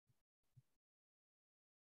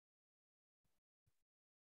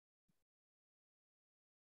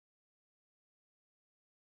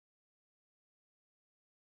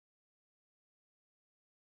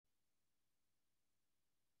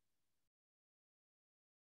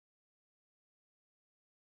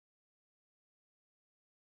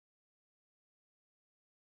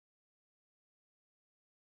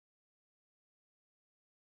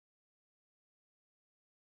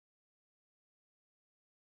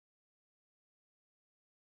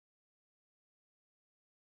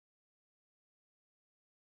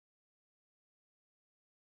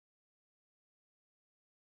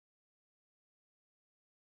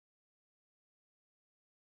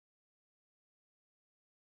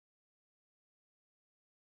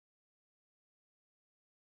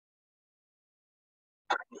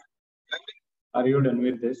Are you done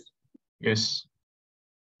with this? Yes.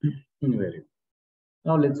 Very good.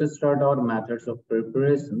 Now let's just start our methods of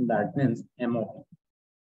preparation. That means MOP.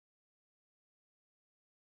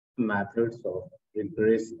 Methods of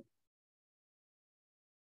preparation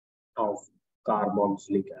of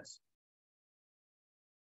carboxylic acid.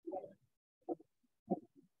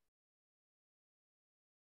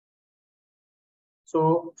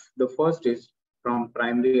 So the first is from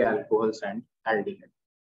primary alcohols and aldehyde.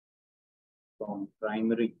 From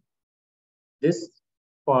primary, this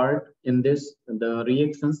part in this, the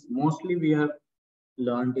reactions mostly we have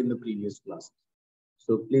learned in the previous class.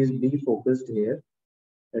 So please be focused here.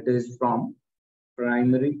 It is from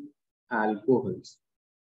primary alcohols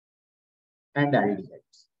and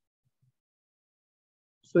aldehydes.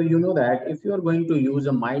 So you know that if you are going to use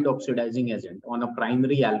a mild oxidizing agent on a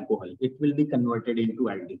primary alcohol, it will be converted into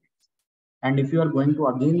aldehydes. And if you are going to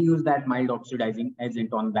again use that mild oxidizing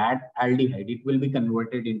agent on that aldehyde, it will be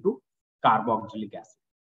converted into carboxylic acid.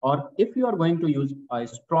 Or if you are going to use a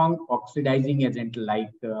strong oxidizing agent like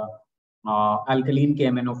alkaline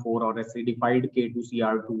KMnO4 or acidified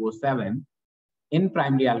K2Cr2O7 in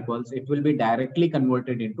primary alcohols, it will be directly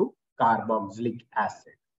converted into carboxylic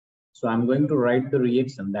acid. So I'm going to write the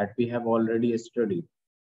reaction that we have already studied.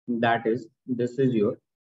 That is, this is your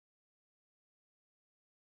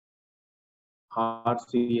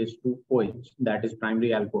RCH2OH, that is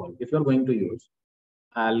primary alcohol. If you're going to use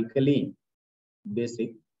alkaline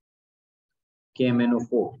basic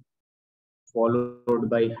KMnO4 followed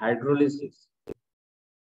by hydrolysis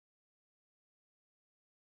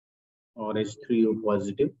or H3O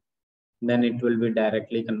positive, then it will be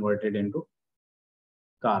directly converted into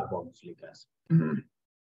carboxylic acid.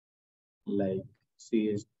 Like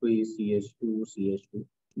CH3, CH2, CH2.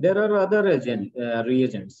 There are other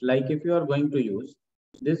reagents, like if you are going to use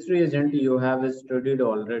this reagent you have studied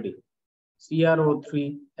already,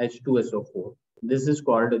 CrO3H2SO4. This is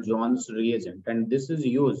called a Jones reagent, and this is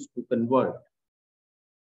used to convert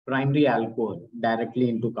primary alcohol directly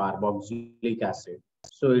into carboxylic acid.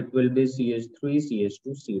 So it will be CH3,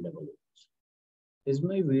 CH2, COOH. Is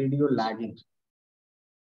my video lagging?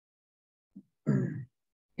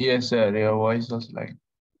 Yes, sir. Your voice was like.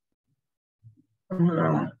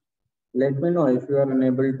 Let me know if you are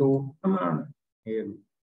unable to hear me.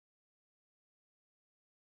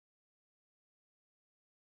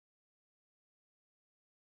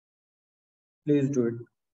 Please do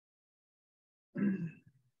it.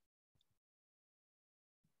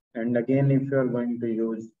 And again, if you are going to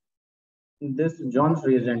use this Jones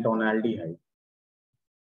reagent on aldehyde,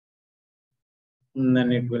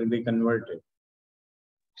 then it will be converted.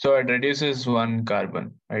 So it reduces one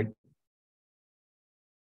carbon, right?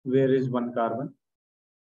 Where is one carbon?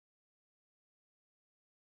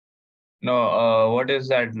 No, what is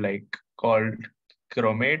that like called?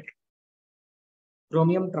 Chromate?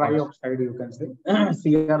 Chromium trioxide, you can say.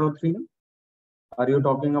 CrO3. Are you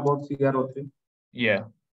talking about CrO3? Yeah.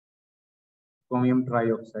 Chromium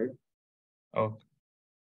trioxide. Okay.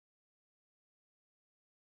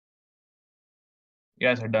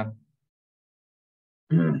 Yes, sir, done.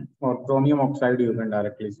 Or chromium oxide, you can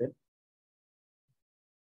directly say.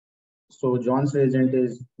 So Jones reagent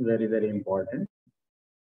is very, very important.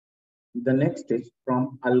 The next is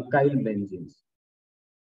from alkyl benzenes.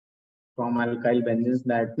 From alkyl benzenes,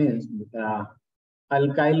 that means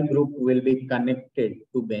alkyl group will be connected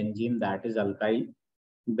to benzene, that is alkyl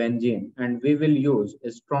benzene, and we will use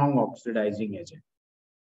a strong oxidizing agent.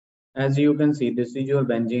 As you can see, this is your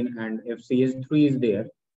benzene, and if CH3 is there,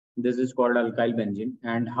 this is called alkyl benzene.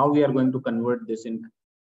 And how we are going to convert this in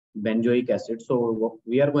benzoic acid? So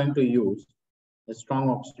we are going to use a strong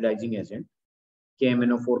oxidizing agent,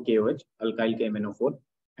 KMnO4KOH, alkyl KMnO4,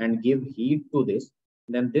 and give heat to this.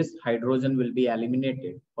 Then this hydrogen will be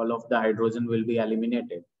eliminated. All of the hydrogen will be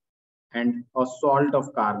eliminated, and a salt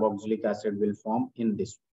of carboxylic acid will form in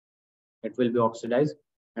this. It will be oxidized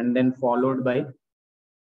and then followed by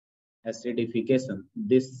acidification.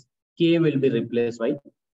 This K will be replaced by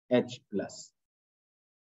H plus,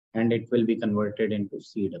 and it will be converted into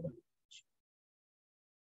COOH.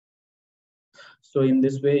 So in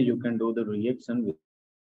this way, you can do the reaction,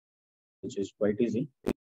 which is quite easy.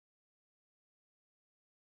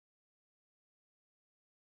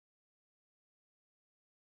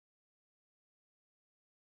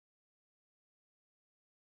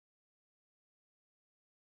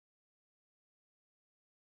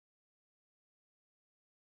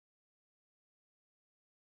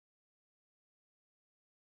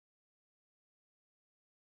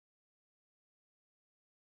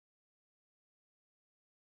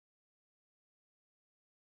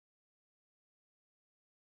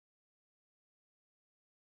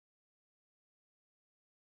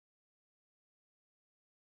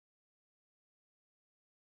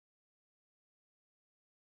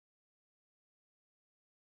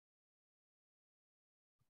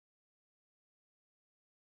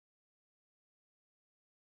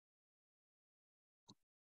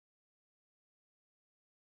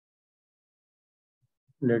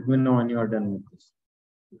 Let me know when you are done with this.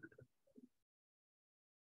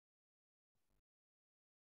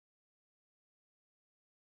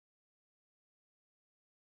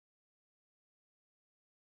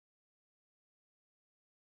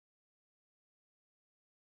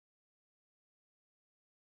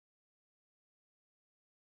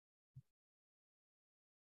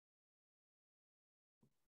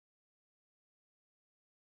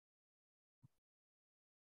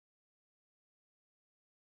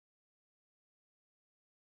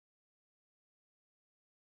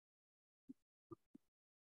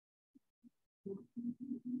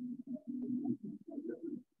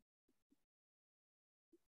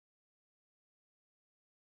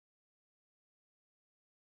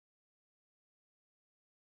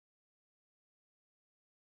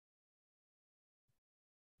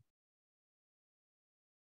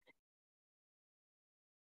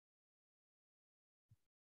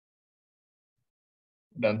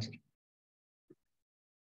 Done, sir.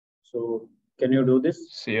 So can you do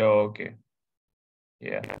this? Okay.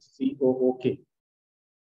 Yeah. COOK.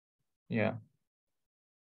 Yeah.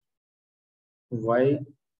 Why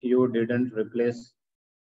you didn't replace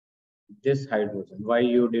this hydrogen? Why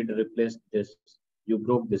you did replace this? You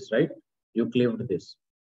broke this, right? You cleaved this.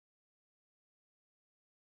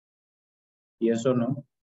 Yes or no?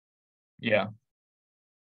 Yeah.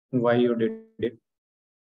 Why you did it?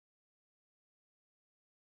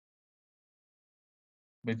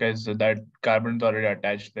 Because that carbon is already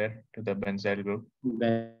attached there to the benzyl group.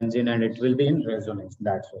 Benzene, and it will be in resonance.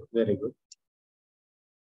 That's all. Very good.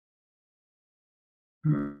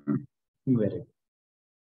 Very good.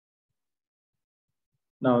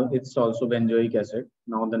 Now it's also benzoic acid.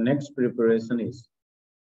 Now the next preparation is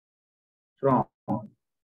from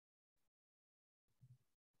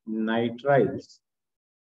nitriles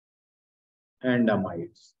and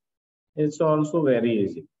amides. It's also very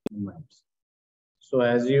easy. Amides. So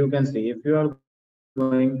as you can see, if you are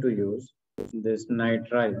going to use this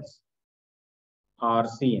nitriles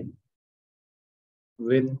RCN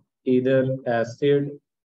with either acid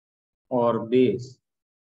or base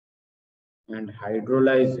and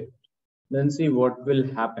hydrolyze it, then see what will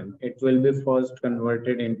happen. It will be first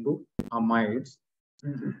converted into amides.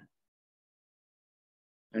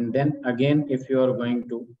 And then again, if you are going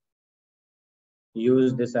to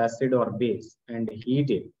use this acid or base and heat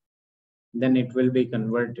it, then it will be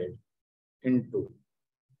converted into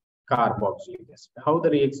carboxylic acid. How the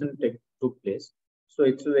reaction took place? So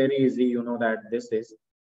it's very easy. You know that this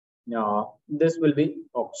will be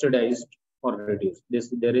oxidized or reduced.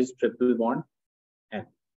 There is triple bond N.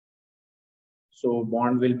 So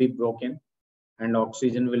bond will be broken and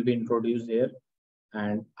oxygen will be introduced here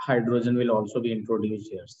and hydrogen will also be introduced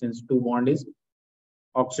here. Since two bond is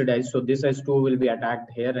oxidized, so this S2 will be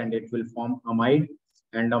attacked here and it will form amide,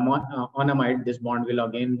 and on amide this bond will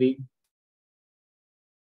again be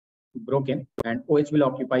broken and OH will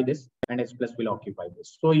occupy this and H plus will occupy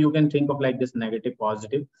this. So you can think of like this negative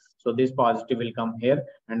positive. So this positive will come here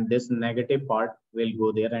and this negative part will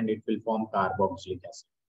go there and it will form carboxylic acid.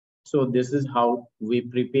 So this is how we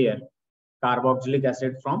prepare carboxylic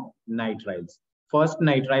acid from nitriles. First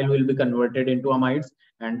nitrile will be converted into amides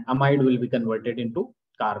and amide will be converted into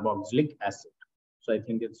carboxylic acid. So I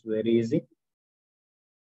think it's very easy.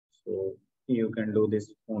 So you can do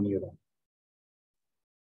this on your own.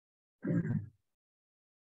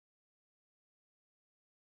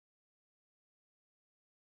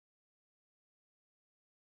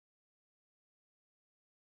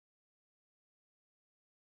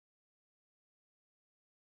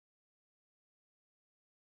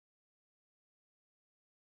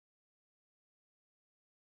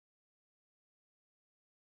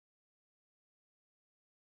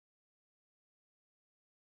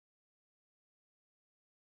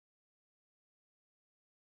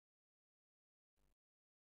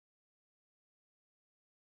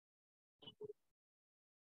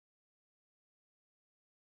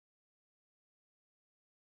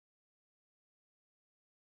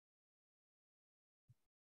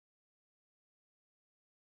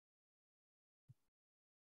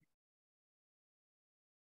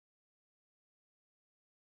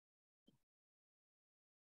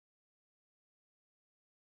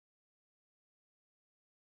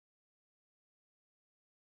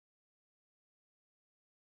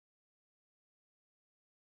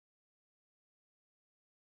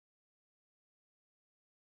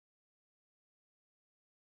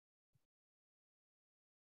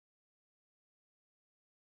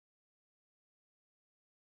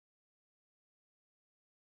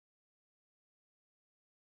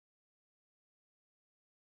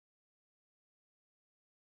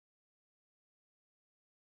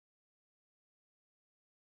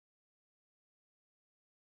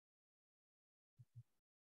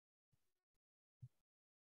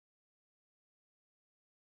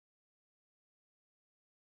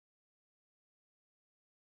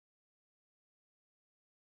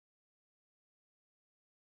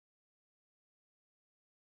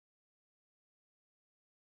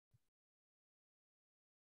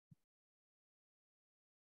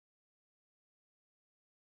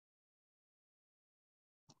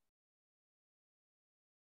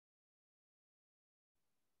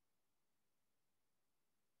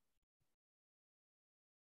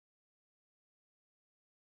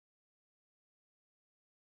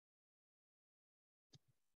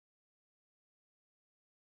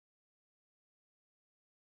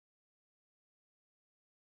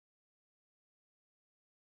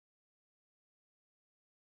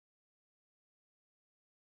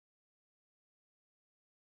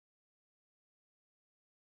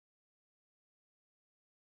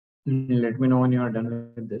 Let me know when you are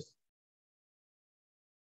done with this.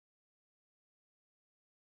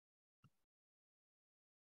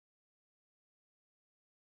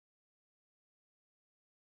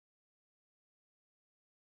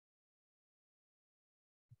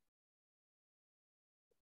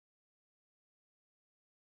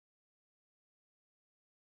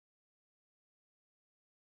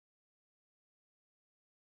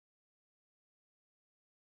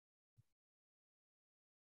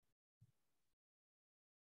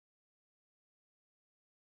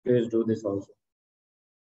 Please do this also.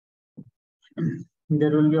 There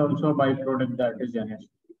will be also a byproduct that is NH.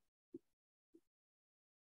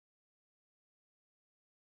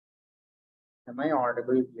 Am I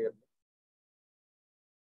audible clearly?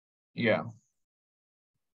 Yeah.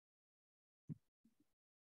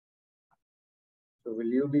 So will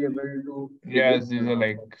you be able to? Yes, these are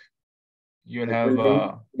like you'll It have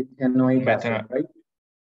will be ethanoic acid, methanol. right?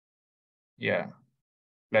 Yeah,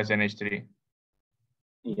 plus NH3.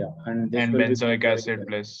 Yeah, and this And will be benzoic benzoic acid acid.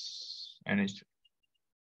 plus NH3.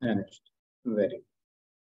 NH. Very.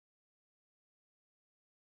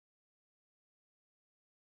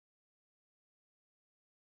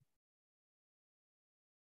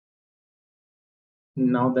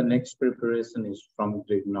 Now the next preparation is from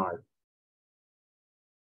Grignard.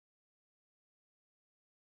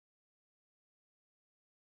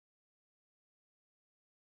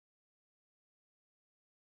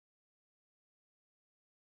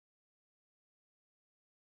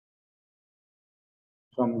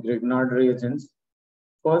 From Grignard reagents,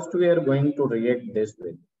 first we are going to react this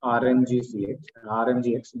with RNGCH,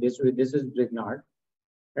 RNGX. This is Grignard,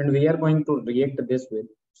 and we are going to react this with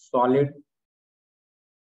solid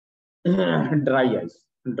dry ice.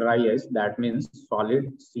 Dry ice, that means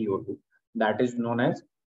solid CO2. That is known as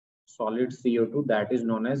solid CO2. That is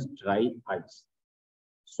known as dry ice.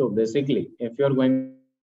 So basically, if you are going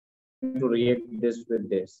to react this with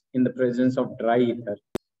this in the presence of dry ether,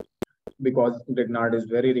 because Grignard is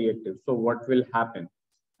very reactive. So what will happen?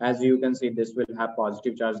 As you can see, this will have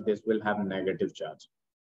positive charge, this will have negative charge.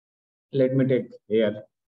 Let me take here,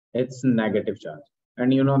 it's negative charge.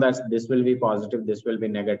 And you know that this will be positive, this will be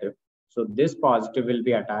negative. So this positive will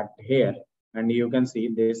be attacked here. And you can see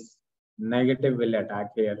this negative will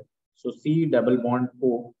attack here. So C double bond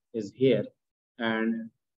O is here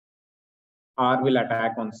and R will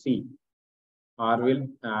attack on C. R will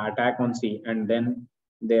attack on C and then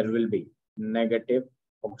there will be negative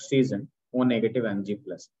oxygen O negative Mg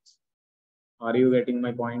plus. Are you getting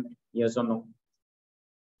my point? Yes or no?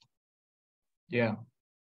 Yeah.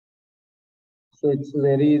 So it's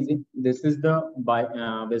very easy. This is the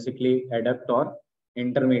basically adduct or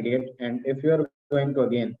intermediate. And if you are going to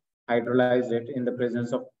again hydrolyze it in the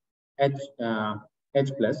presence of H,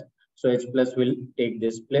 H plus, so H plus will take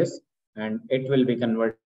this place and it will be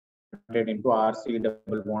converted into RC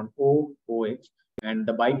double bond O, OH. And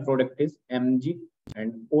the byproduct is Mg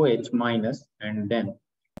and OH minus and then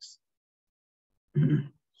X.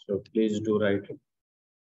 So please do write it.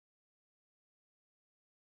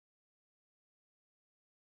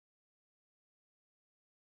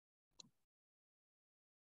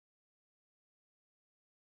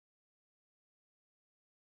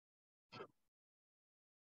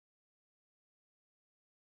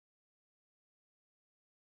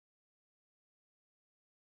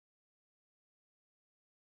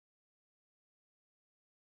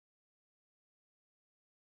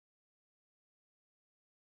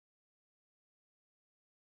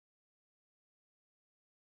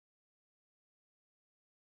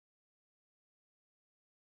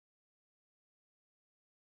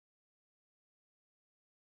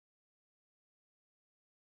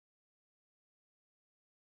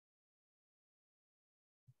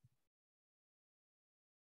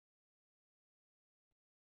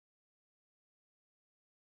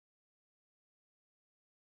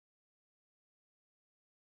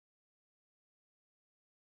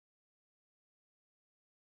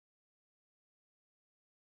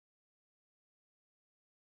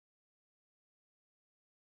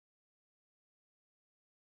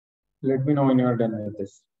 Let me know when you are done with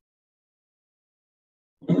this.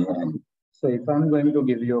 So if I'm going to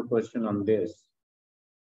give you a question on this,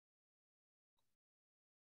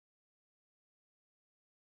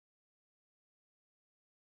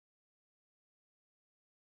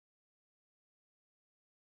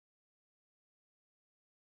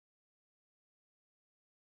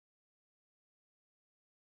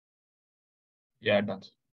 Yeah, done.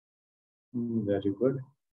 very good.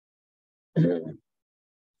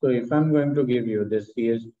 So if I'm going to give you this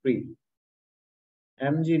CH3,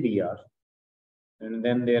 MgBr, and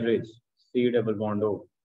then there is C double bond O.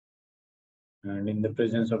 and in the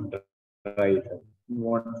presence of dry ether,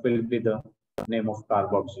 what will be the name of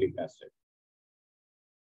carboxylic acid?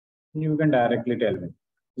 You can directly tell me.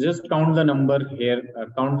 Just count the number here,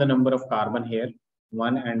 count the number of carbon here,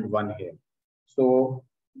 one and one here. So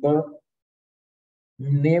the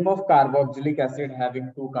name of carboxylic acid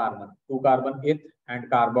having two carbon eth and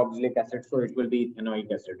carboxylic acid, so it will be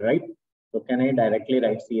ethanoic acid, right? So can I directly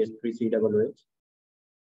write CH3COOH?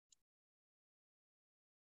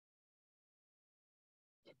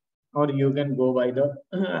 Or you can go by the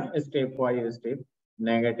stepwise step,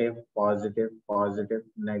 negative, positive, positive,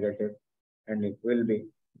 negative, and it will be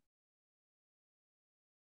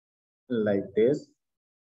like this.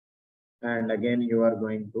 And again, you are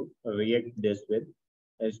going to react this with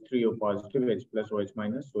H3O positive, H plus OH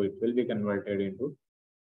minus. So it will be converted into,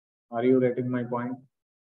 are you getting my point?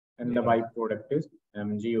 And the byproduct is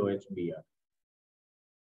MgOH-Br.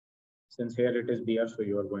 Since here it is Br, so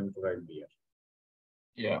you are going to write Br.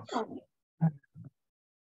 Yeah.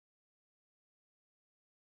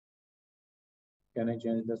 Can I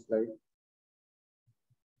change the slide?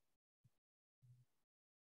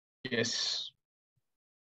 Yes.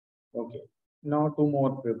 Okay. Now two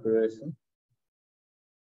more preparation.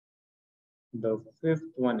 The fifth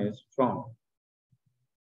one is from,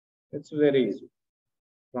 it's very easy,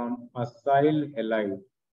 from acyl halide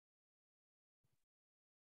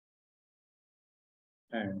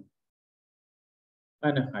and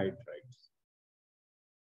anhydrides.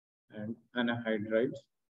 And anhydrides.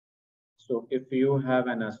 So if you have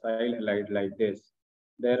an acyl halide like this,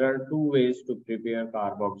 there are two ways to prepare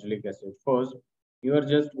carboxylic acid. First, you are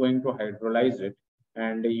just going to hydrolyze it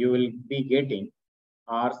and you will be getting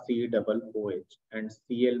RC-OH and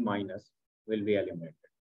Cl minus will be eliminated.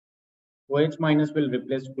 OH minus will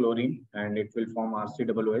replace chlorine and it will form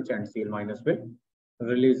RC-OH and Cl minus will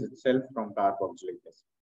release itself from carboxylic acid.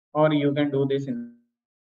 Or you can do this in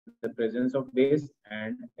the presence of base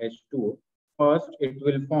and H2O. First, it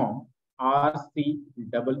will form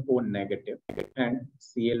RC-OO negative and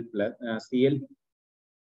Cl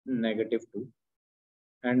negative 2.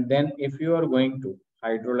 And then if you are going to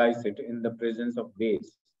hydrolyze it in the presence of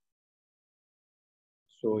base,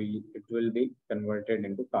 so it will be converted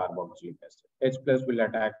into carboxylic acid. H plus will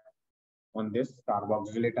attack on this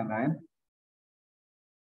carboxylate anion,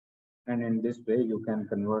 and in this way you can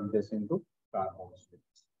convert this into carboxylate.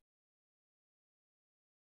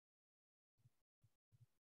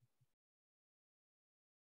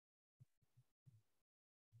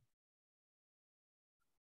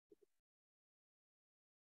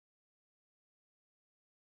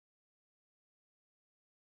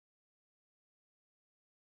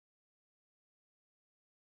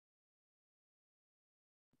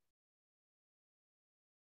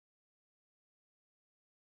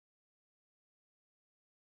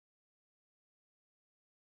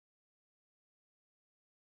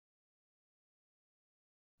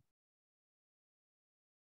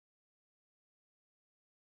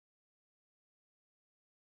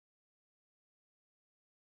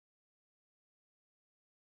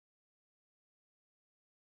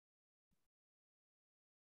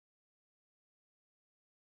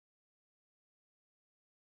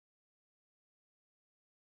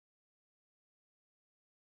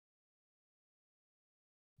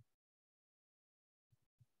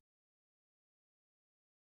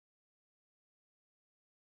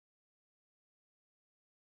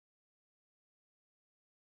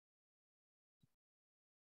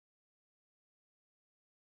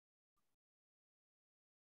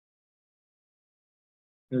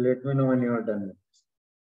 Let me know when you are done with this.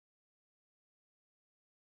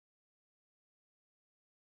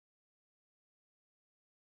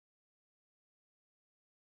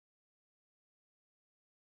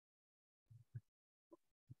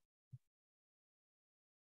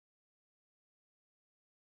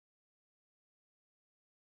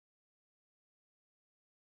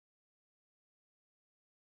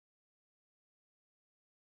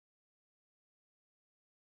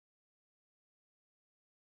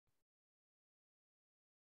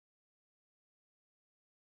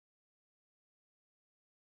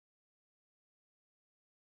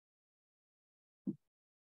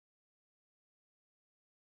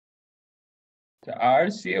 The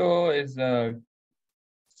RCO is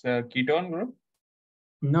it's a ketone group.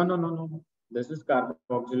 No, no, no, no. This is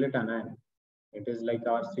carboxylate anion. It is like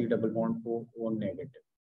RC double bond O negative.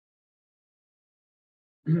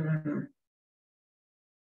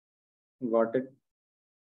 Got it?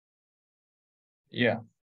 Yeah.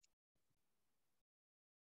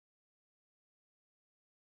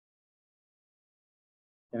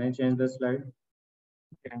 Can I change the slide?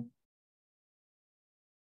 Okay.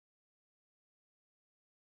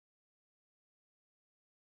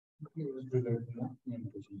 used related to the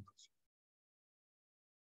nutrition.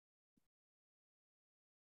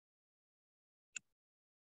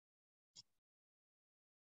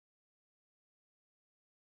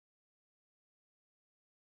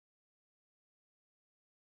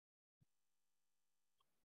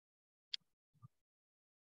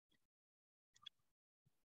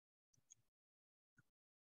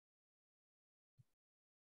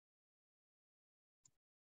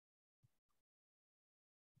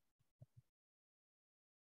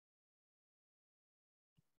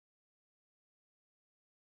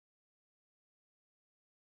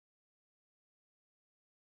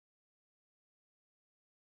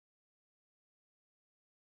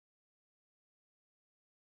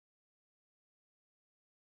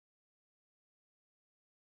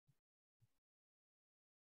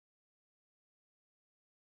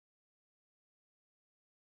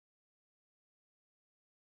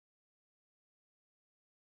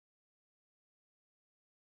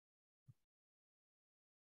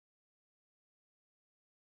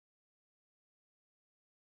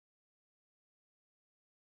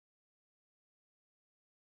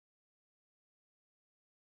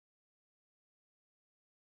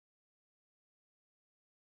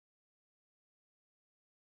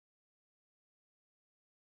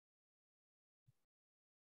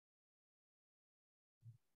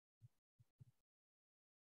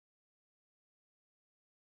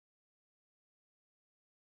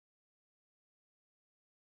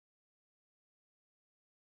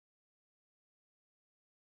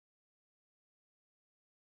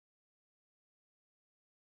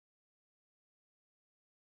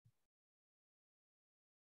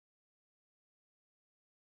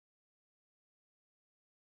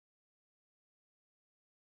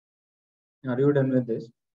 Are you done with this?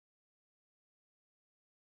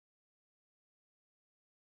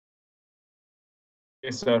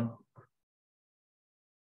 Yes, sir.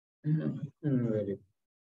 Very.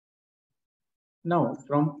 Now,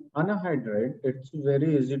 from anhydride, it's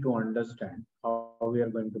very easy to understand how we are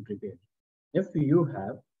going to prepare. If you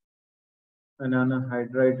have an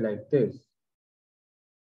anhydride like this,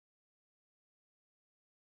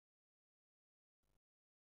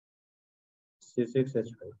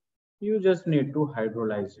 C6H5, you just need to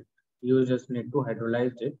hydrolyze it. You just need to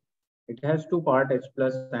hydrolyze it. It has two parts, H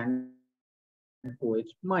plus and OH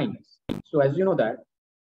minus. So as you know that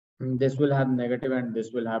this will have negative and this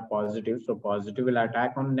will have positive. So positive will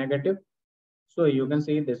attack on negative. So you can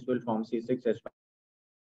see this will form C6H5,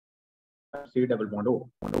 C double bond O,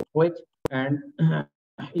 OH, and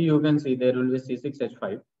you can see there will be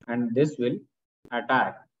C6H5, and this will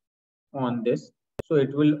attack on this. So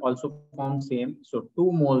it will also form same. So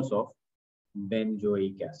 2 moles of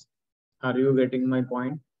benzoic acid. Are you getting my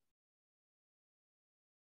point?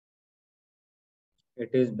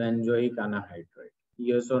 It is benzoic anhydride.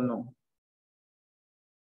 Yes or no?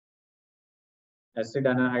 Acid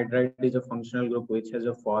anhydride is a functional group which has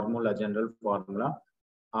a formula, general formula,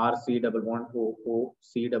 RC double bond OO,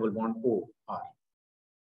 C double bond O R.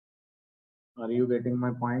 Are you getting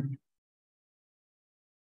my point?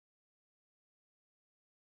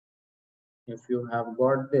 If you have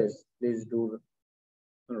got this, please do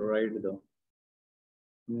write the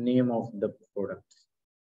name of the product.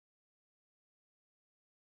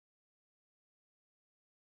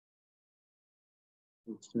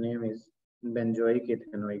 Its name is benzoic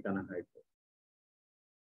ethanoic anhydride.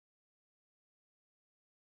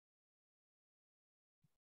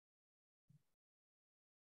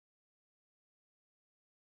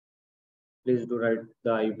 Please do write the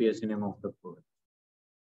IUPAC name of the product.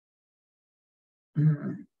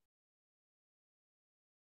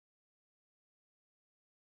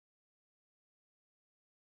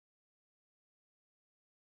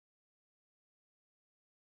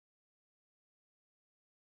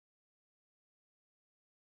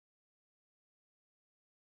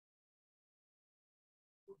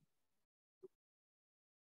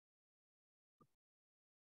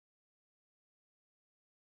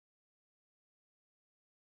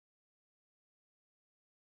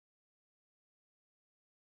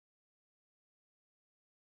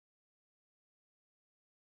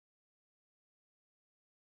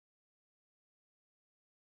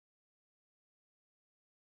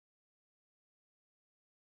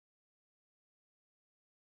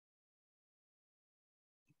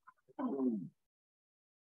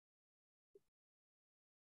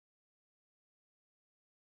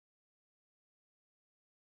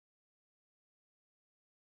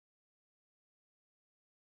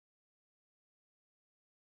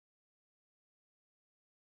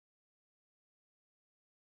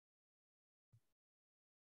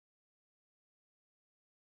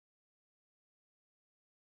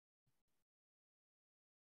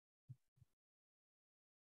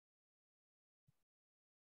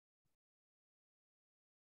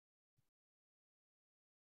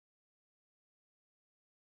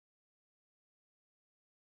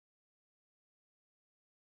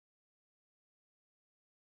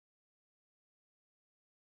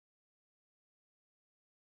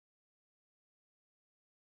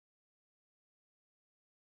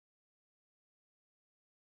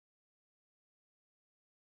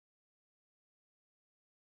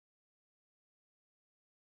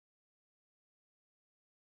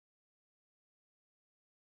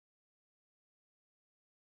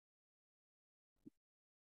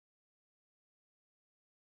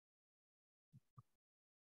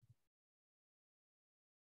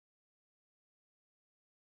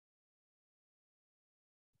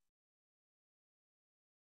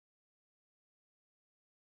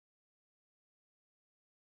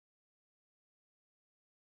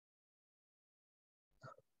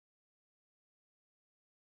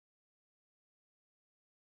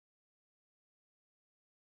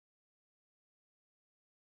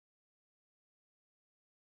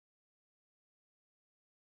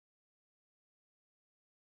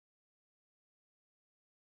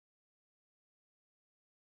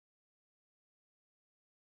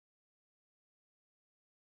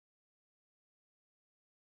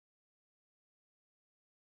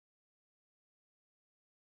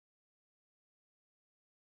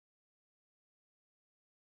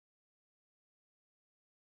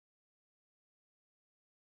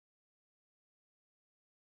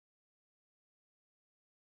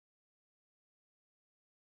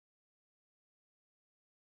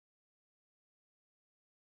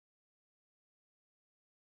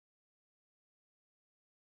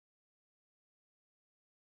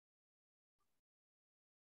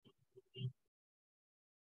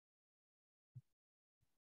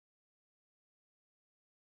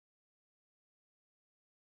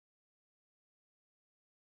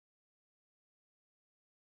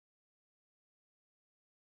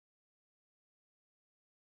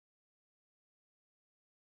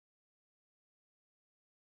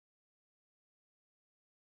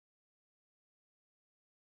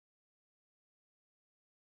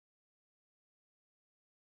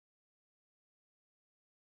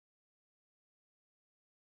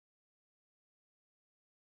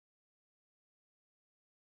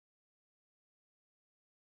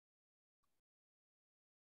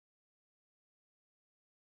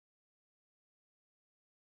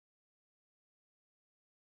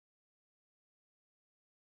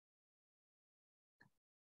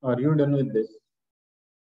 Are you done with this?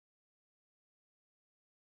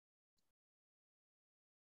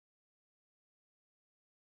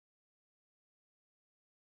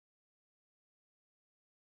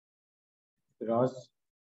 Firaz,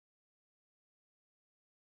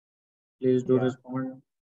 please do Yeah. respond.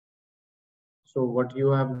 So what you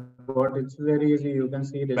have got, it's very easy. You can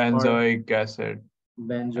see this part, Benzoic acid and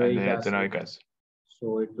benzoic then acid. ethanoic acid.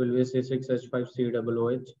 So it will be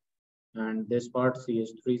C6H5COOH, and this part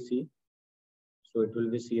CH3C. So it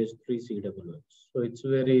will be CH3COOH. So it's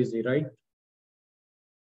very easy, right?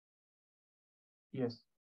 Yes.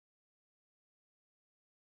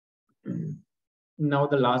 Now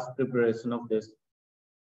the last preparation of this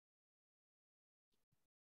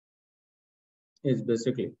is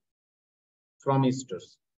basically from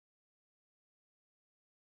esters.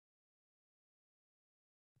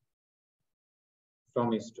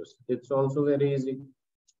 From esters. It's also very easy.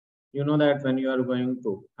 You know that when you are going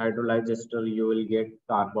to hydrolyze ester, you will get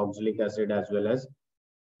carboxylic acid as well as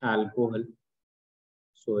alcohol.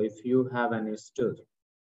 So if you have an ester,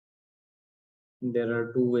 there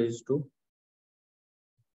are two ways to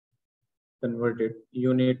convert it.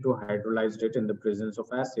 You need to hydrolyze it in the presence of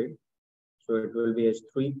acid. So it will be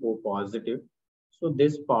H3O positive. So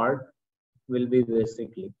this part will be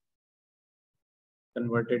basically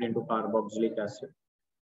converted into carboxylic acid,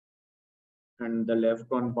 and the left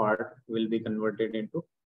one part will be converted into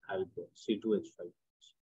alcohol, C2H5.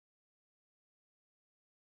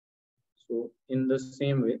 So in the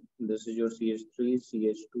same way, this is your CH3,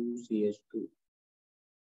 CH2, CH2,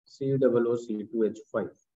 COOC2H5.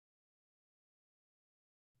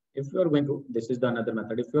 If you are going to, this is the another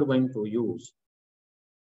method. If you are going to use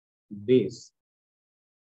base,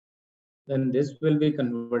 then this will be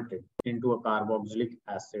converted into a carboxylic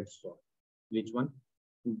acid salt. Which one?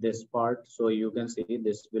 This part. So you can see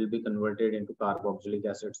this will be converted into carboxylic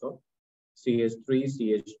acid salt, CH3,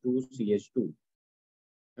 CH2, CH2,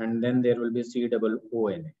 and then there will be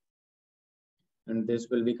COONA, and this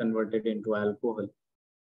will be converted into alcohol,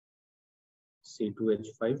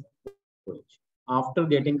 C2H5OH. After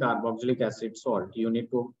getting carboxylic acid salt, you need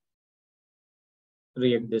to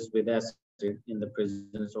react this with acid in the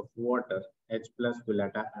presence of water. H plus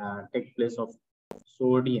will take place of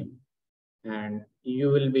sodium, and you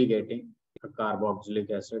will be getting a carboxylic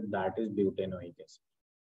acid, that is butanoic acid,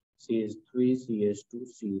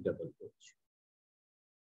 CH3CH2COOH.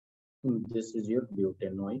 This is your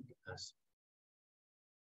butanoic acid.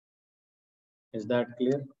 Is that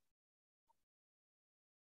clear?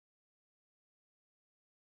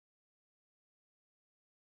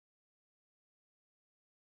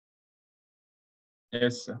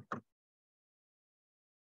 Yes, sir.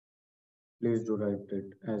 Please do write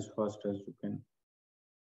it as fast as you can.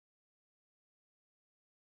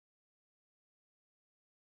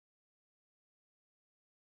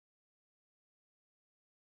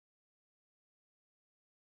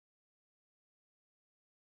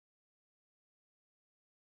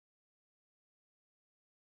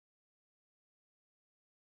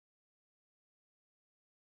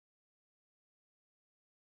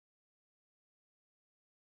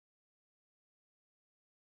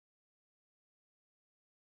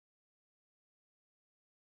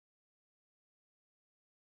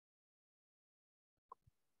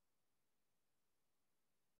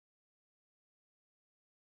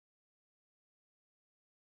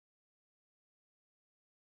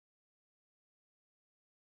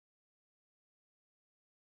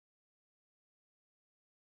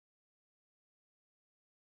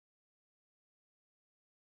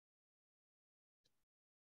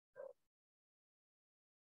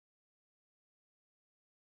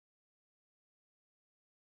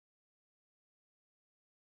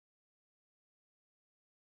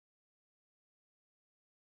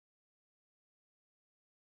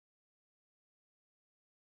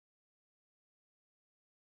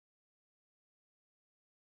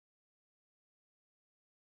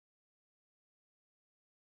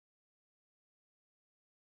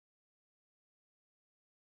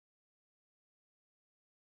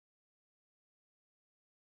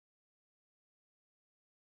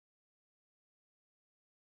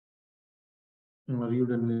 Are you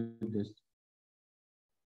done with this?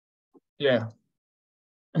 Yeah.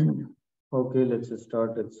 Okay, let's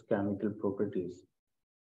start its chemical properties.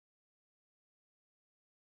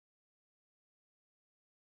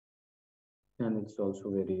 And it's also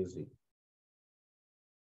very easy.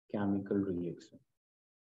 Chemical reaction.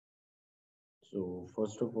 So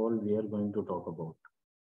first of all, we are going to talk about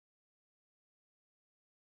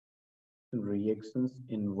reactions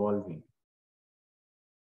involving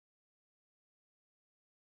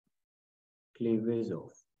cleavage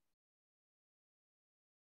of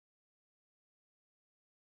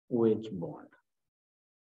OH bond.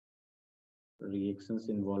 Reactions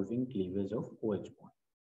involving cleavage of OH bond.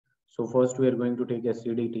 So first we are going to take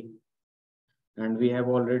acidity, and we have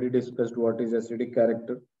already discussed what is acidic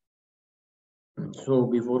character. So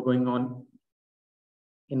before going on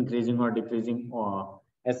increasing or decreasing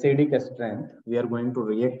acidic strength, we are going to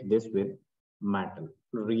react this with metal.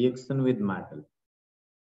 Reaction with metal.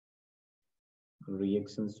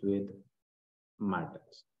 Reactions with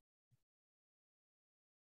metals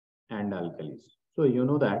and alkalis. So you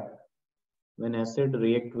know that when acid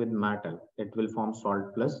react with metal, it will form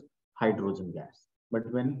salt plus hydrogen gas.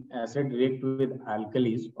 But when acid react with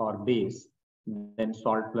alkalis or base, then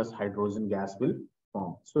salt plus hydrogen gas will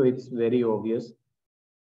form. So it's very obvious.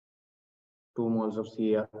 2 moles of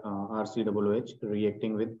RCOOH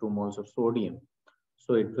reacting with 2 moles of sodium.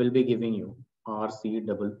 So it will be giving you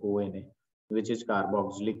RCOONA, which is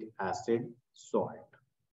carboxylic acid salt,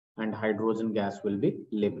 and hydrogen gas will be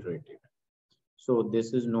liberated. So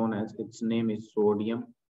this is known as, its name is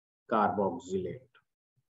sodium carboxylate.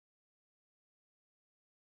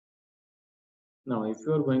 Now, if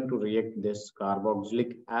you are going to react this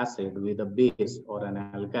carboxylic acid with a base or an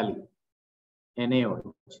alkali,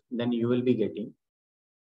 NaOH, then you will be getting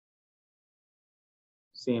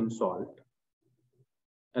same salt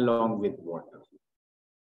along with water.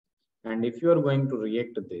 And if you are going to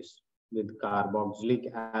react this with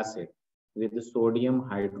carboxylic acid with the sodium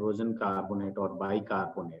hydrogen carbonate or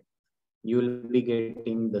bicarbonate, you will be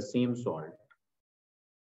getting the same salt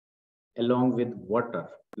along with water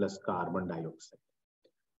plus carbon dioxide.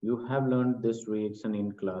 You have learned this reaction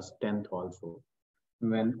in class 10th also.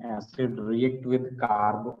 When acid react with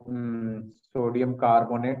sodium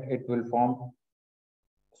carbonate, it will form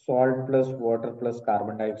salt plus water plus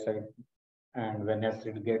carbon dioxide. And when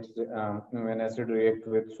acid react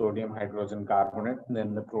with sodium hydrogen carbonate,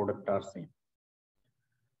 then the product are same.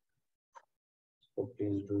 So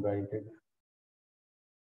please do write it.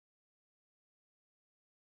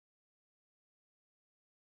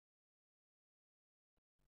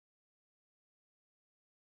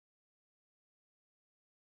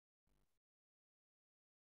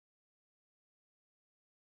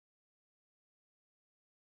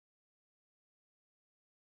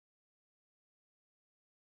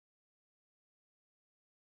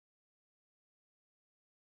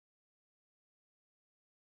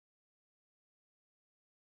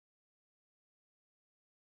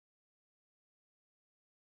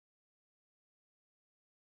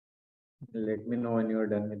 Let me know when you are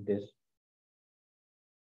done with this.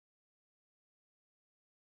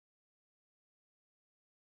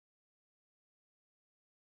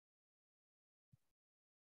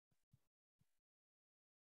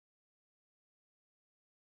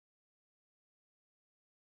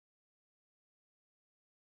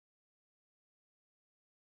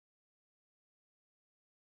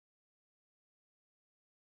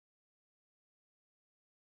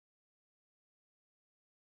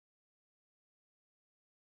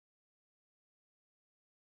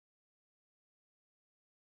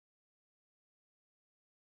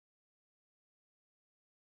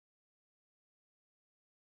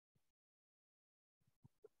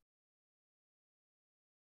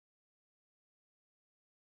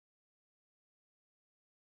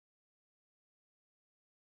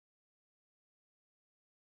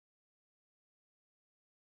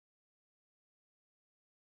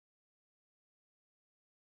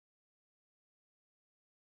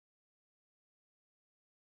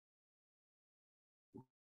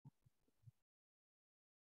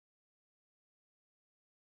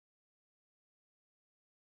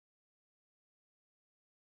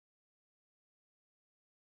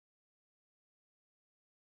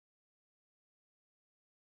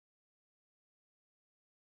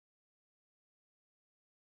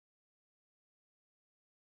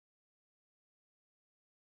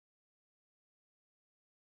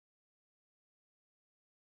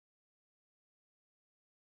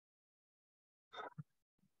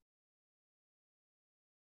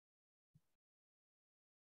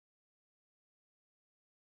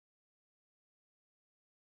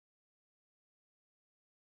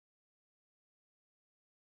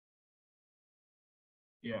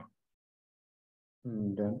 Yeah.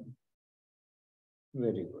 Done.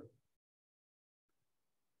 Very good.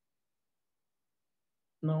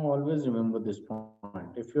 Now always remember this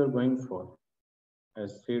point. If you are going for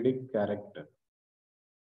acidic character,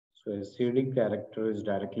 so acidic character is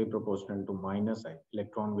directly proportional to minus I,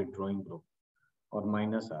 electron withdrawing group, or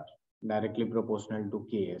minus R, directly proportional to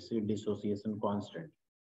K, acid dissociation constant,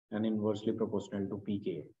 and inversely proportional to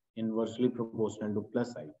pKa, inversely proportional to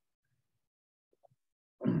plus I.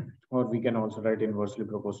 Or we can also write inversely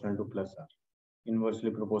proportional to plus R, inversely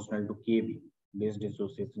proportional to Kb, base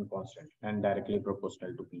dissociation constant, and directly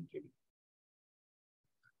proportional to PKb.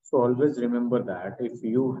 So always remember that if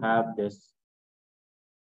you have this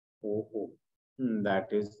OO, that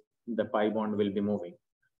is the pi bond will be moving.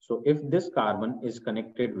 So if this carbon is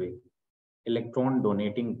connected with electron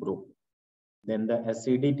donating group, then the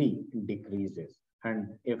acidity decreases.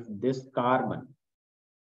 And if this carbon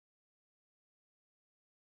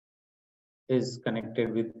is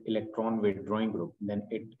connected with electron withdrawing group, then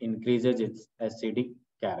it increases its acidic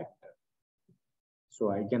character.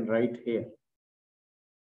 So I can write here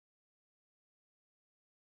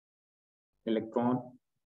electron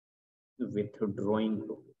withdrawing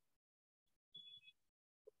group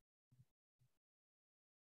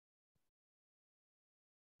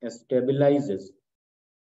stabilizes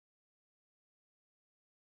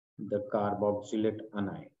the carboxylate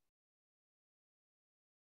anion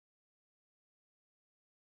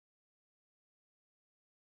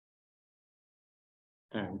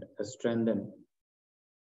and strengthen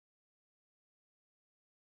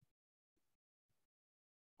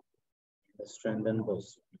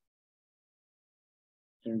those.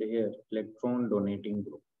 And here electron donating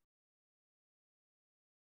group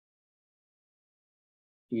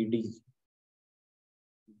EDs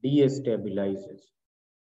destabilizes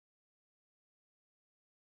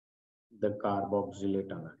the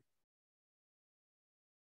carboxylate anion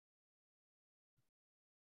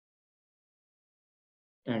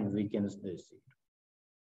and weakens the acid.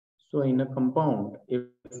 So in a compound, if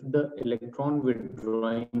the electron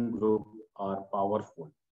withdrawing group are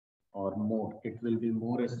powerful or more, it will be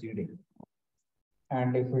more acidic.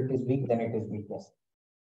 And if it is weak, then it is weakest.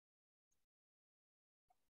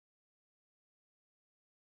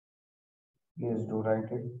 Please do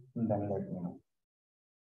write it and then let me know.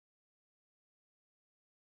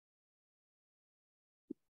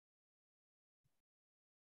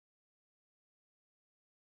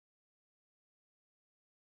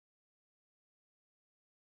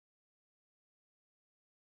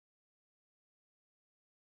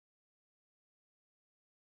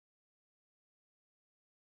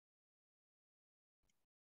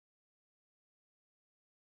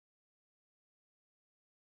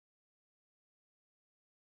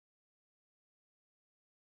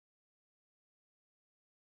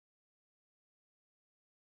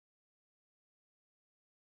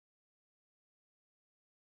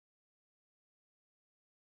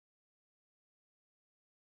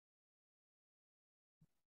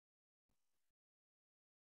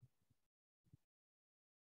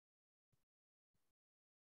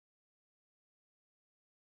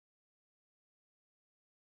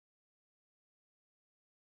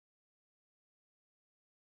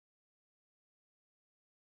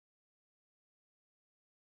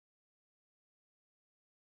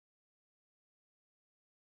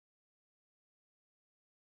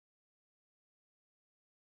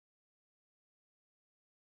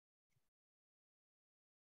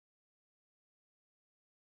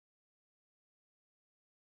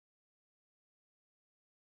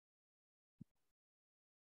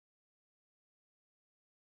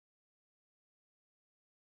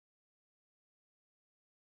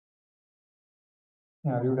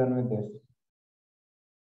 Are you done with this?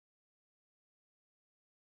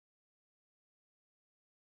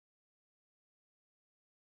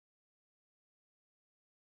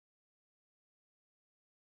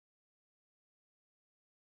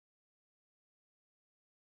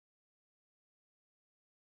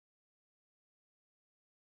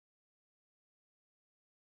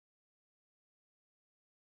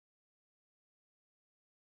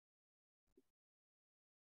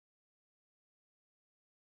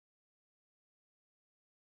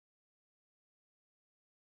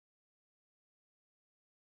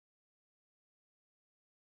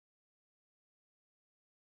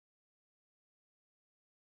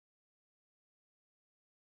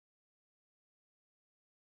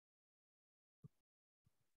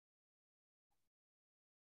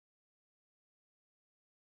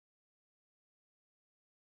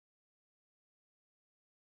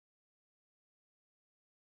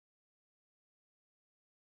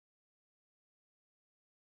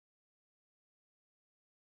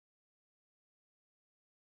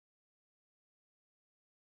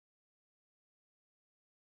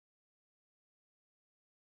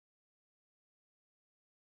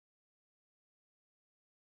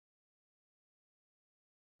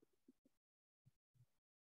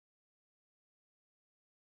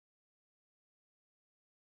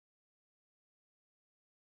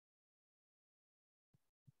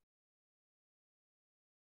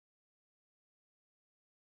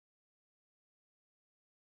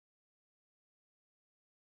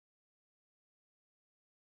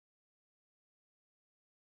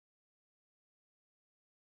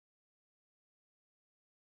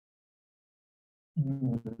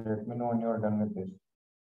 Let me know when you're done with this.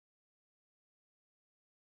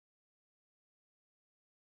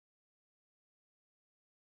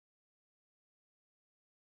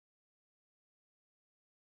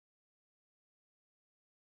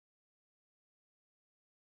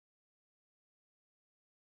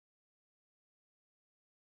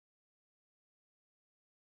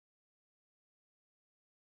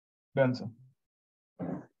 Done, sir.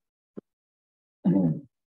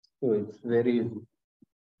 So it's very easy.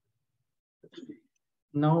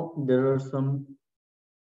 Now there are some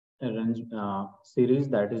series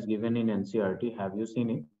that is given in NCRT. Have you seen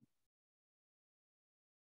it?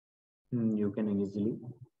 You can easily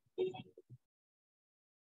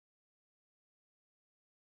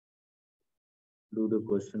do the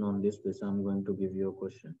question on this basis. I'm going to give you a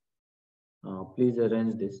question. Please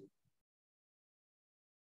arrange this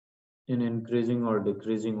in increasing or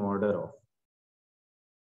decreasing order of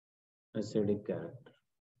acidic character.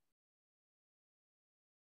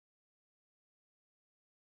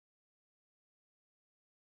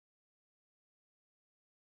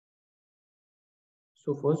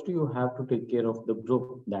 So first you have to take care of the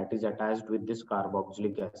group that is attached with this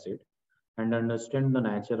carboxylic acid and understand the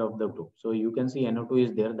nature of the group. So you can see NO2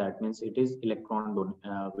 is there. That means it is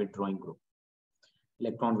withdrawing group.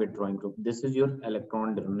 Electron withdrawing group. This is your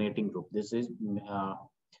electron donating group. This is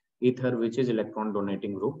ether, which is electron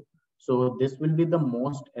donating group. So this will be the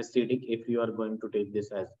most acidic if you are going to take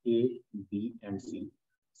this as A, B, and C.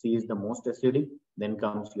 C is the most acidic, then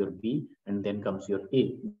comes your B, and then comes your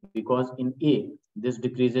A. Because in A, this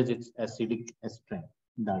decreases its acidic strength.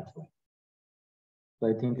 That's why. So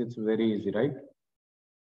I think it's very easy, right?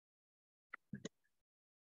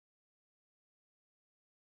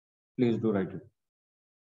 Please do write it.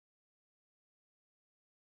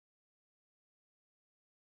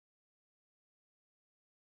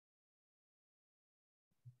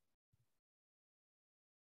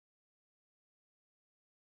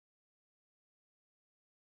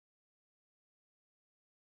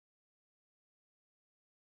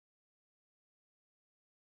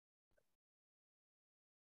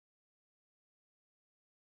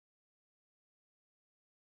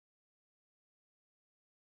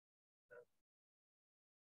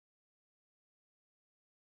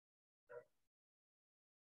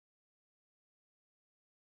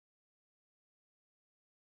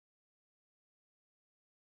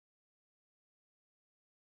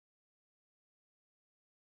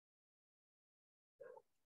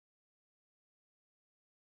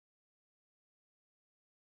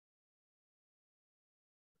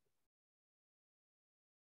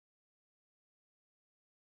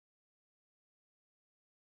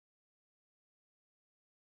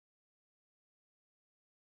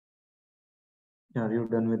 Are you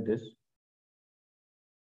done with this?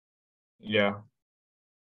 Yeah.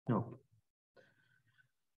 No.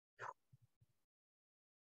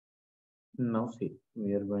 Now see,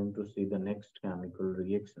 we are going to see the next chemical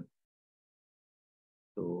reaction.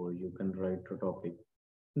 So you can write the topic.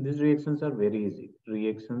 These reactions are very easy.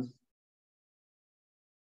 Reactions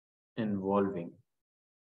involving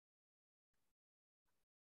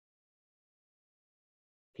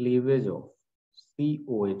cleavage of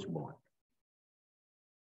COH bond.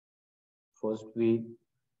 First we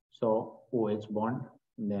saw OH bond,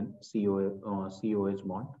 then COH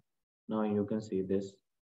bond. Now you can see this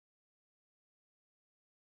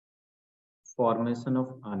formation of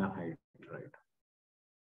anhydride.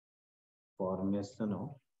 Formation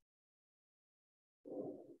of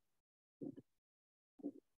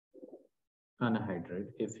anhydride.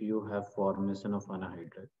 If you have formation of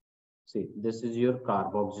anhydride, see, this is your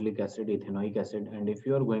carboxylic acid, ethanoic acid, and if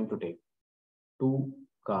you are going to take 2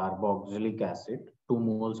 carboxylic acid, 2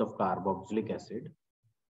 moles of carboxylic acid,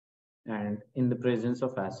 and in the presence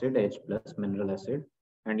of acid, H plus mineral acid,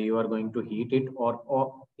 and you are going to heat it,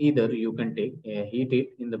 or either you can take heat it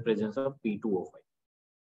in the presence of P2O5.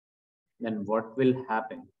 Then what will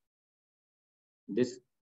happen? This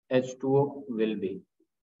H2O will be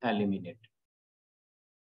eliminated.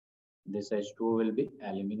 This H2O will be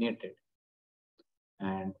eliminated,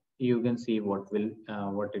 and you can see what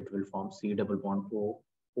it will form. C double bond O,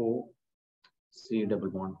 O, C double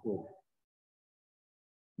bond O.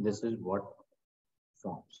 This is what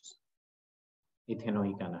forms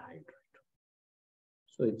ethanoic anhydride.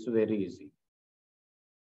 So it's very easy.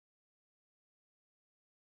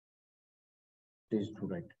 Please do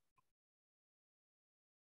write.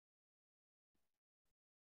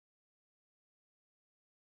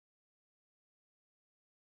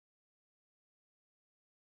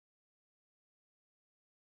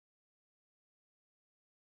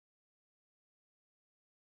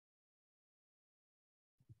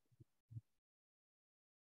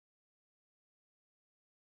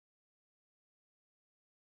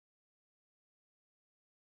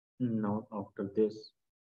 Now, after this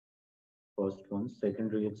first one,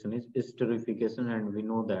 second reaction is esterification, and we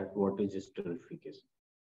know that what is esterification.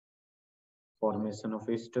 Formation of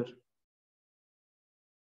ester.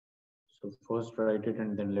 So first write it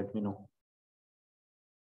and then let me know.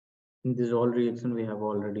 In this all reaction we have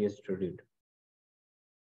already studied.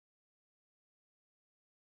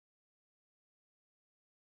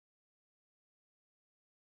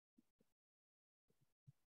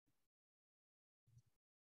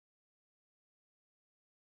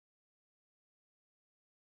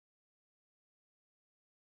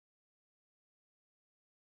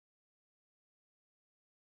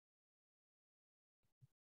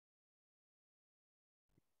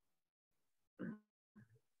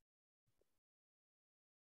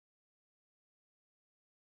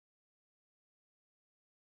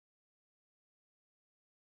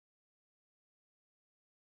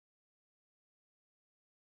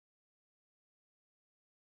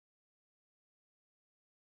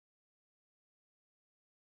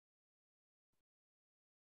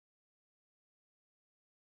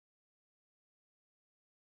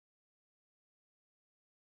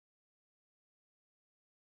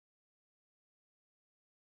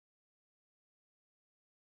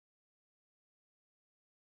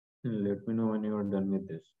 Let me know when you are done with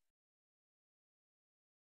this.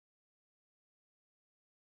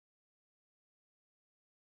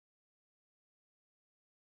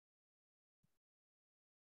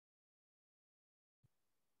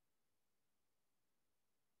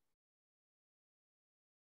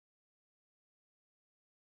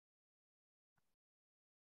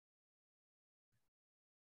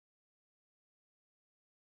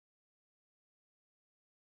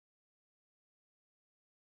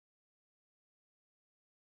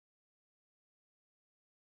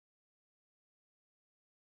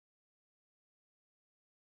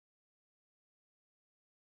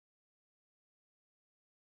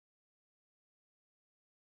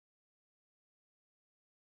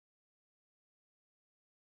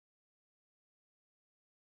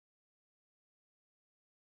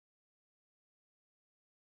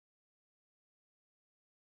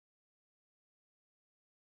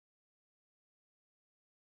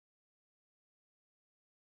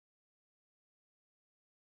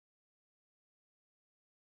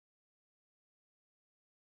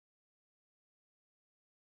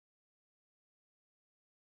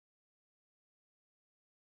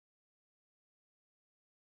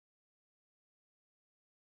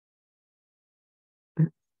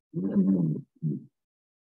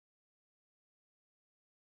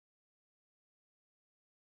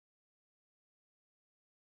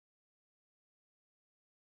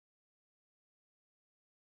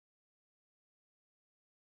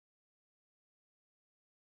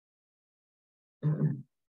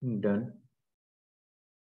 Done.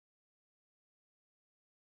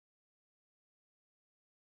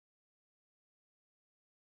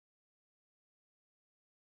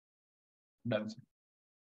 Done.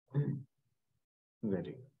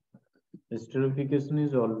 Very. Esterification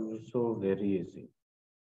is also very easy.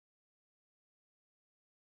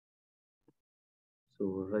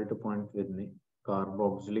 So write a point with me.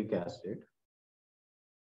 Carboxylic acid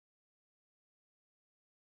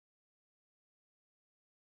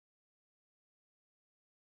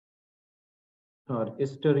are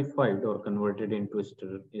esterified or converted into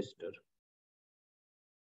ester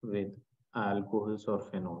with alcohols or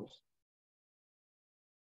phenols.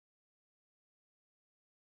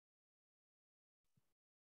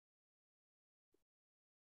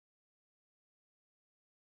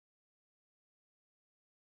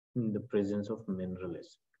 In the presence of mineral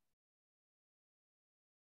acid,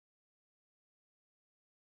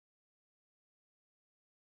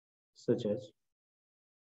 such as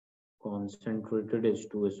concentrated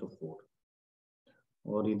H2SO4,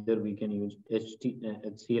 or either we can use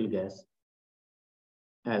HCl gas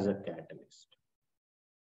as a catalyst.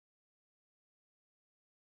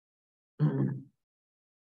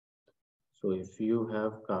 So if you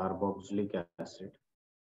have carboxylic acid,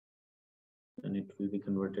 then it will be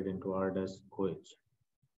converted into R-OH.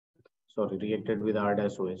 Sorry, reacted with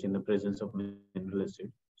R-OH in the presence of mineral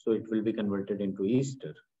acid. So it will be converted into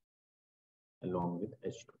ester along with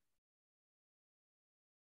H2.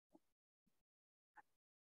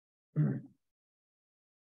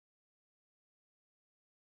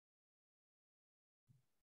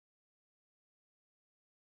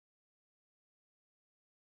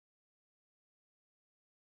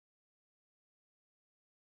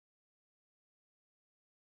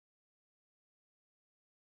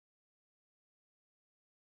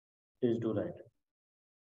 Please do write.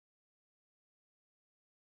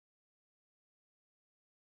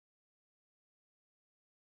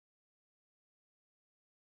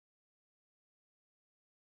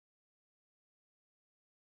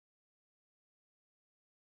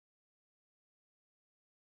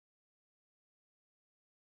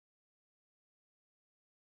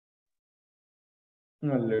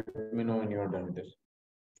 Let me know when you are done with this.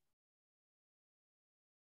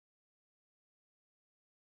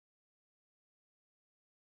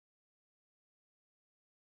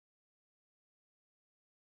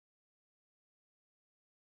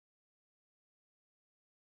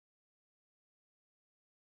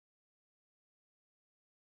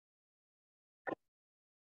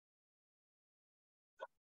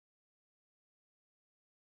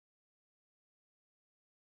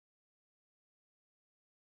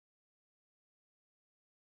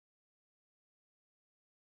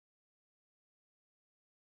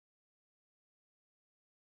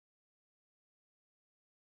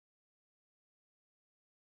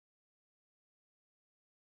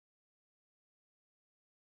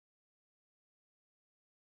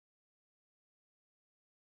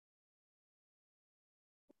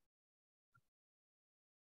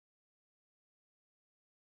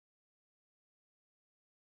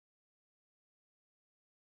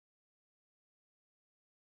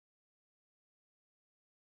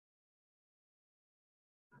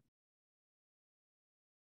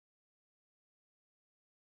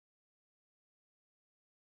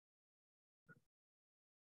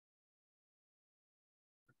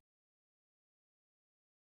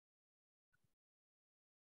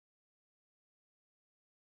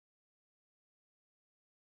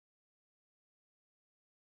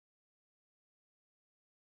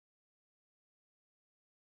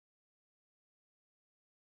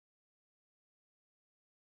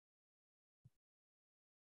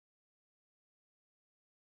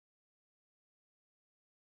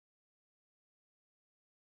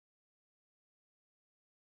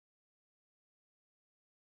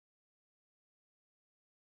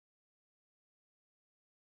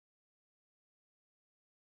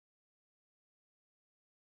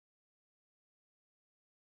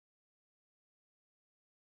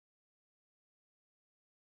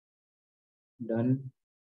 Done.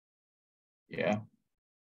 Yeah.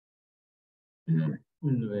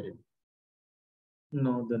 Very.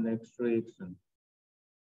 Now the next reaction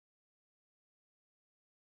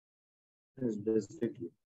is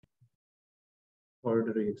basically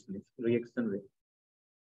third reaction with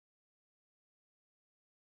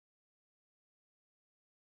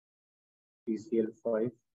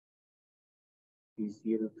PCl5,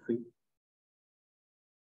 PCl3,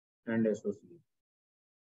 and associate.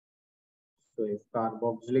 So if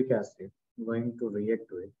carboxylic acid going to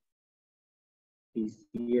react with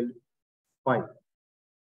PCl5,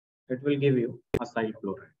 it will give you acyl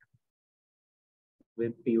chloride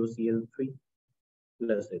with PuCl3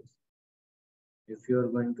 plus H. If you are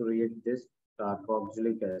going to react this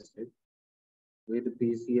carboxylic acid with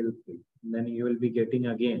PCl3, then you will be getting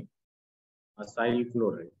again acyl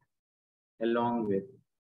chloride along with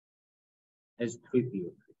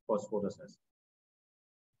H3PO3, phosphorus acid.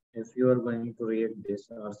 If you are going to react this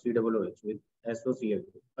RCOOH with SOCl2,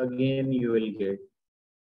 again you will get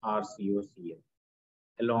RCOCl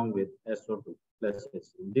along with SO2 plus H.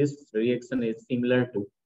 This reaction is similar to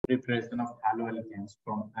preparation of haloalkanes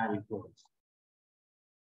from alcohols.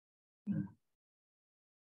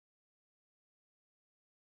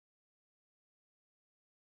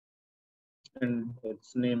 And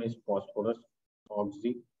its name is phosphorus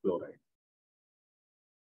oxychloride.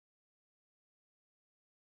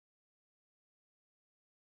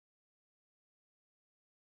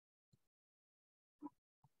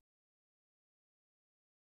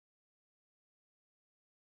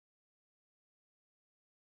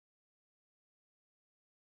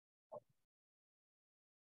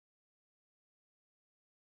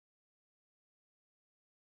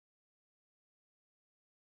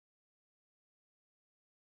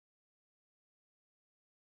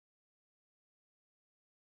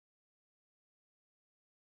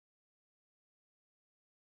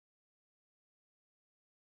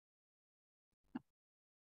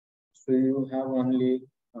 So you have only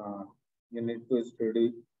you need to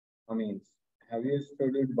study amines. Have you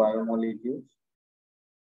studied biomolecules?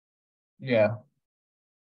 Yeah.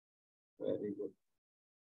 Very good.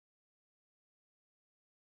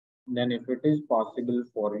 Then if it is possible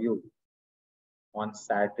for you on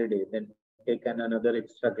Saturday, then take another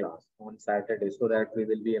extra class on Saturday so that we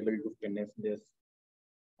will be able to finish this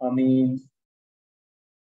amines.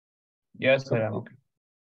 Yes, sir. I'm okay.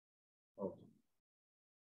 Okay.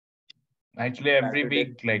 Actually, every Saturday.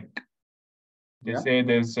 week, like they Yeah. say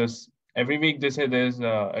there's just every week they say there's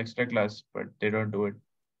extra class, but they don't do it.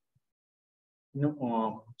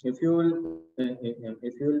 No, if you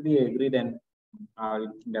will be agree, then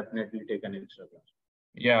I'll definitely take an extra class.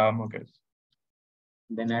 Yeah, I'm okay.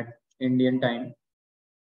 Then at Indian time,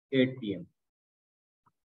 8 p.m.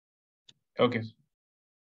 Okay.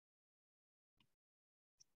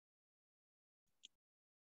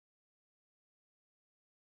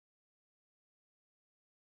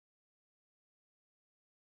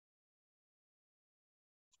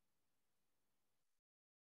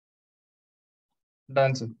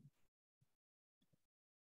 Done, sir.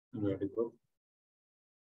 Very good.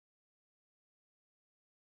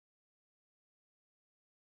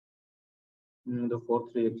 The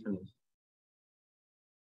fourth reaction is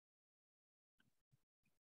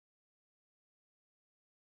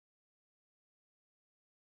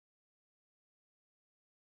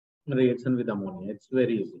reaction with ammonia. It's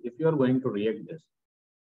very easy. If you are going to react this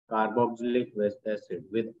carboxylic acid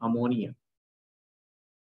with ammonia,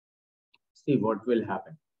 see what will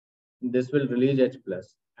happen. This will release H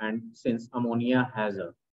plus, and since ammonia has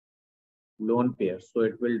a lone pair, so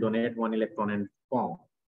it will donate one electron and form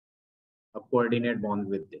a coordinate bond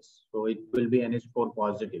with this. So it will be NH4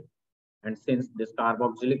 positive. And since this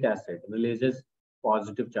carboxylic acid releases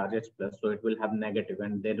positive charge H plus, so it will have negative,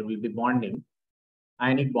 and there will be bonding,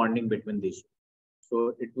 ionic bonding between these two.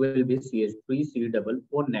 So it will be CH3,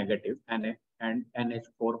 C4 negative and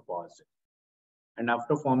NH4 positive. And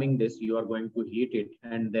after forming this, you are going to heat it,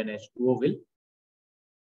 and then H2O will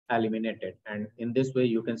eliminate it. And in this way,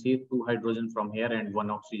 you can see two hydrogen from here and one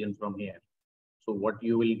oxygen from here. So what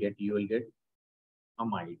you will get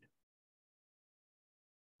amide.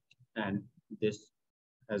 And this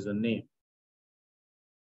has a name,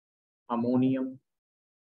 ammonium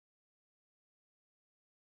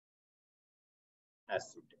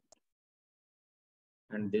acetate.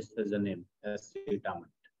 And this has a name, acetamide.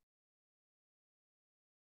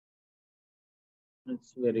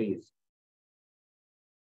 It's very easy.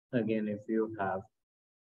 Again, if you have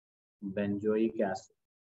benzoic acid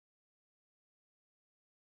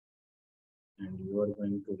and you are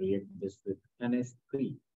going to react this with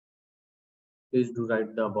NH3, please do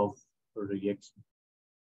write the above reaction.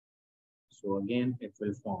 So again, it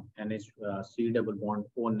will form C double bond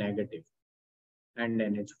O negative and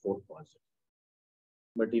NH4 positive.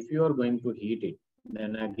 But if you are going to heat it,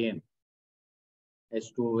 then again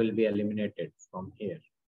H2O will be eliminated from here,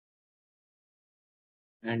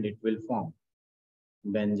 and it will form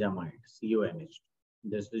benzamide, CONH2.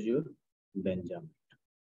 This is your benzamide.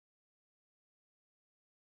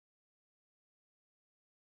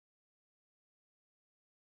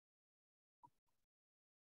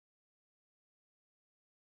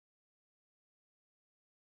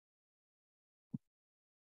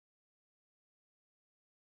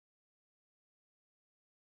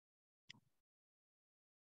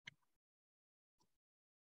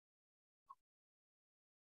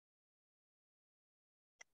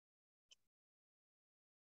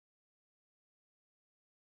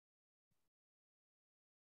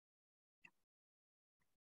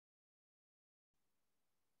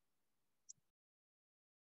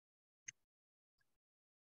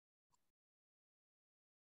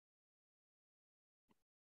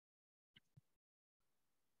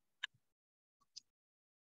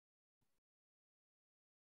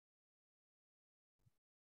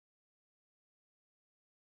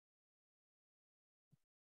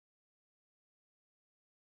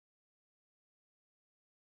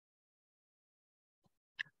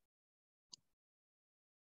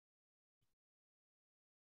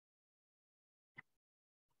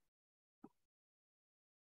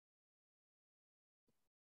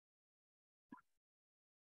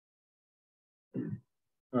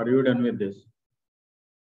 Are you done with this?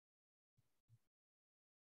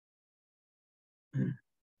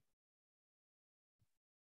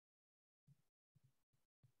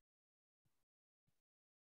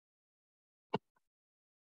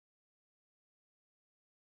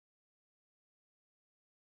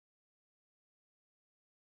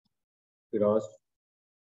 Firaz?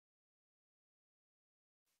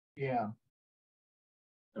 Yeah.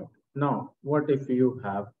 Okay. Now, what if you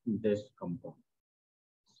have this compound?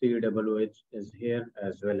 COOH is here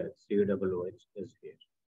as well as COOH is here.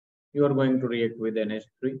 You are going to react with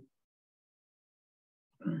NH3.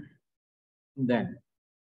 Then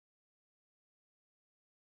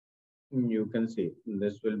you can see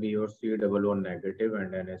this will be your COO negative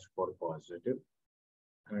and NH4 positive.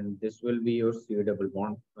 And this will be your C double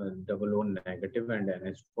bond double O negative and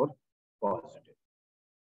NH4 positive.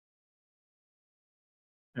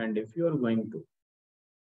 And if you are going to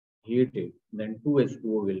heat it, then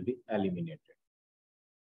 2H2O will be eliminated.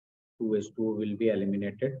 2H2O will be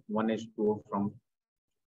eliminated. 1H2O from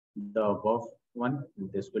the above one,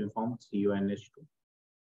 this will form CONH2.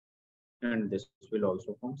 And this will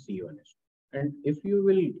also form CONH2. And if you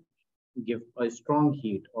will give a strong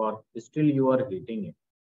heat or still you are heating it,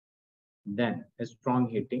 then a strong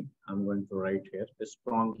heating, I'm going to write here, a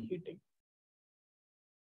strong heating.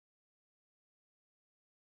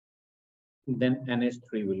 Then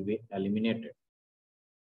NH3 will be eliminated.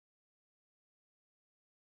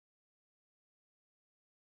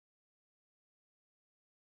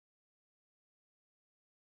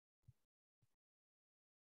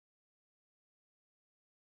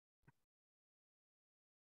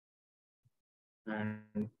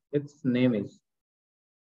 and its name is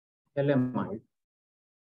helemite.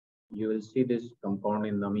 You will see this compound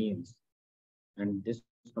in the amines, and this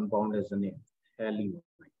compound is the name helimite.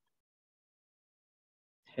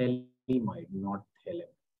 Helimite, not helem.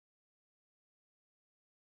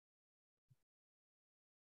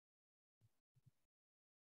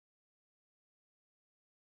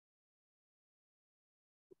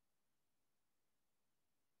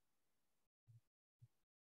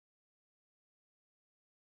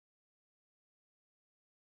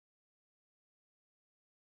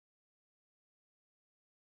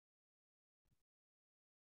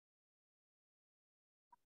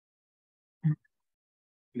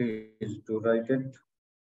 Please do write it.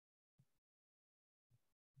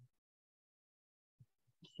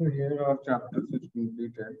 So here our chapters is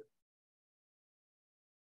completed.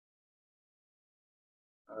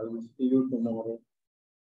 I will see you tomorrow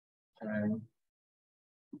and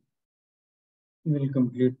we'll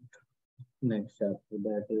complete next chapter,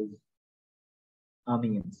 that is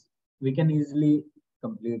amines. We can easily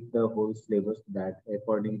complete the whole syllabus that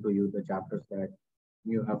according to you the chapters that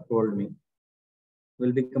you have told me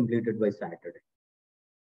will be completed by Saturday.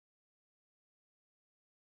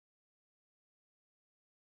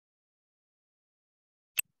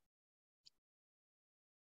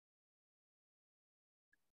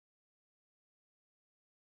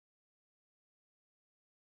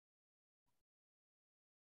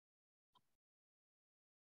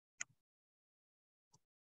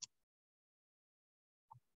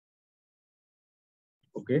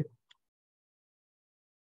 Okay.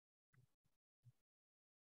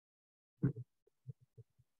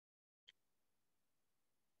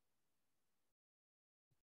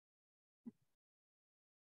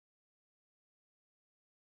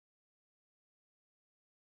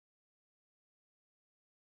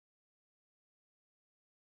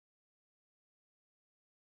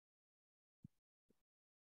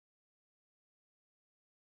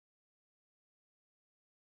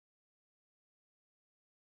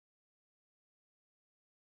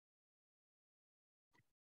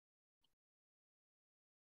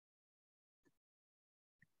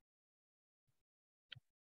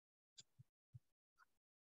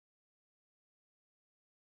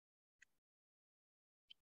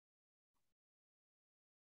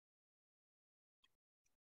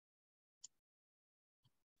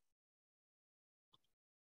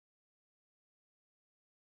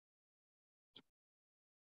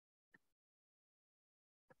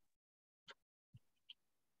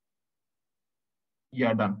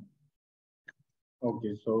 Yeah, done.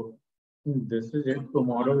 Okay, so this is it.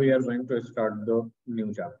 Tomorrow we are going to start the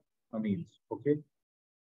new chapter, amines. Okay.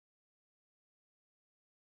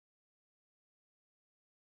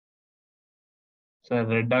 So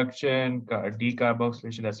reduction,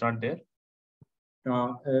 decarboxylation, that's not there.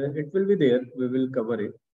 It will be there. We will cover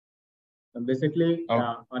it. Basically,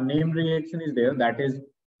 Oh, a name reaction is there. That is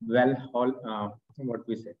well, what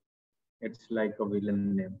we say. It's like a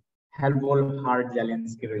villain name.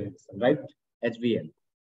 Helvol-Hart-Zelinsky reaction, right? HVL.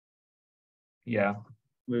 yeah.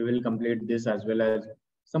 We will complete this as well as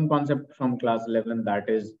some concept from class 11, that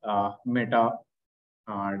is meta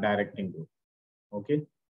directing group. Okay. Okay.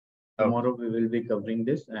 Tomorrow we will be covering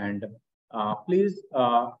this, and please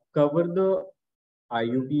cover the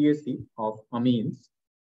IUPAC of amines